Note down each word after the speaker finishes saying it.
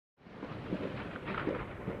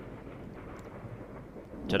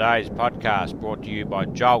Today's podcast brought to you by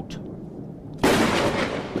Jolt.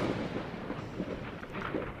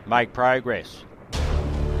 Make progress,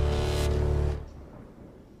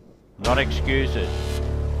 not excuses.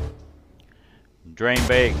 Dream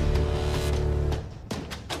big.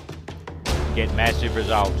 Get massive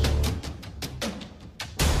results.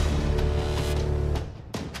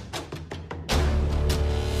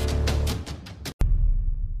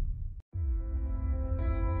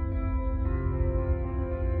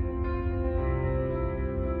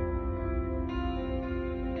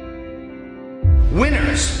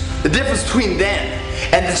 Winners, the difference between them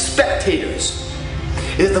and the spectators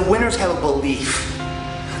is the winners have a belief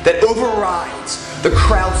that overrides the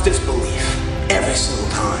crowd's disbelief every single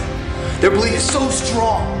time. Their belief is so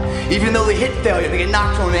strong, even though they hit failure, they get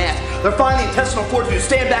knocked on the ass, they're finding the intestinal fortitude to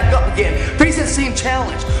stand back up again, face that same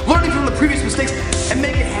challenge, learning from the previous mistakes, and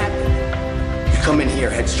make it happen. You come in here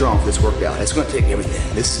headstrong for this workout. It's going to take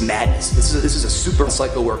everything. This is madness. This is a super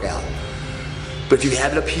psycho workout. But if you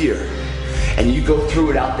have it up here, and you go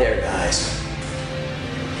through it out there, guys,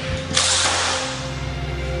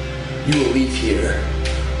 you will leave here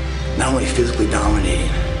not only physically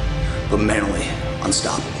dominating, but mentally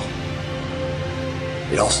unstoppable.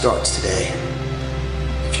 It all starts today,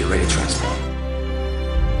 if you're ready to transform.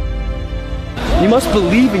 You must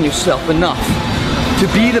believe in yourself enough to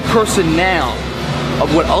be the person now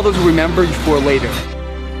of what others will remember you for later.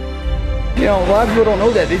 You know, a lot of people don't know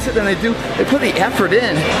that. They sit there and they put the effort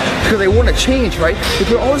in because they want to change, right? They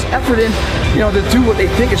put all this effort in, you know, to do what they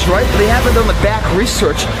think is right, but they haven't done the back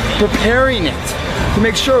research preparing it to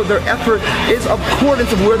make sure their effort is accordance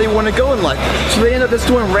of where they want to go in life. So they end up just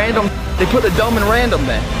doing random, they put the dumb in random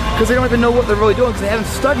then, because they don't even know what they're really doing because they haven't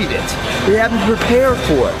studied it. They haven't prepared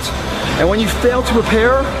for it. And when you fail to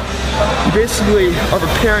prepare, you basically are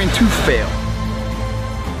preparing to fail.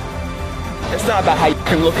 It's not about how you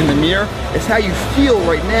can look in the mirror, it's how you feel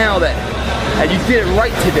right now that you did it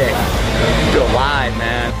right today. You're alive,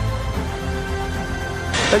 man.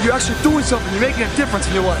 That you're actually doing something, you're making a difference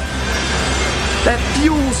in your life. That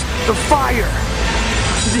fuels the fire.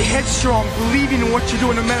 To be headstrong, believing in what you're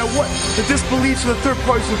doing no matter what the disbeliefs of the third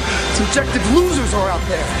party subjective losers are out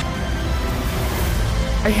there.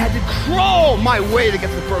 I had to crawl my way to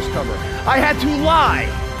get to the first cover. I had to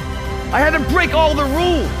lie. I had to break all the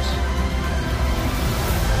rules.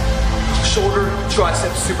 Shoulder,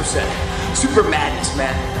 tricep, superset. Super madness,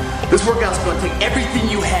 man. This workout's gonna take everything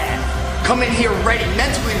you have. Come in here ready,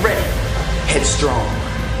 mentally ready. Headstrong.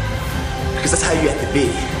 Because that's how you have to be.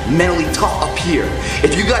 Mentally tough up here.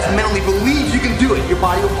 If you guys mentally believe you can do it, your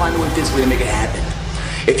body will find a way physically to make it happen.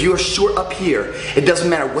 If you are short up here, it doesn't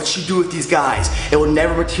matter what you do with these guys. It will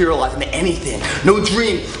never materialize into anything. No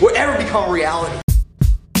dream will ever become a reality.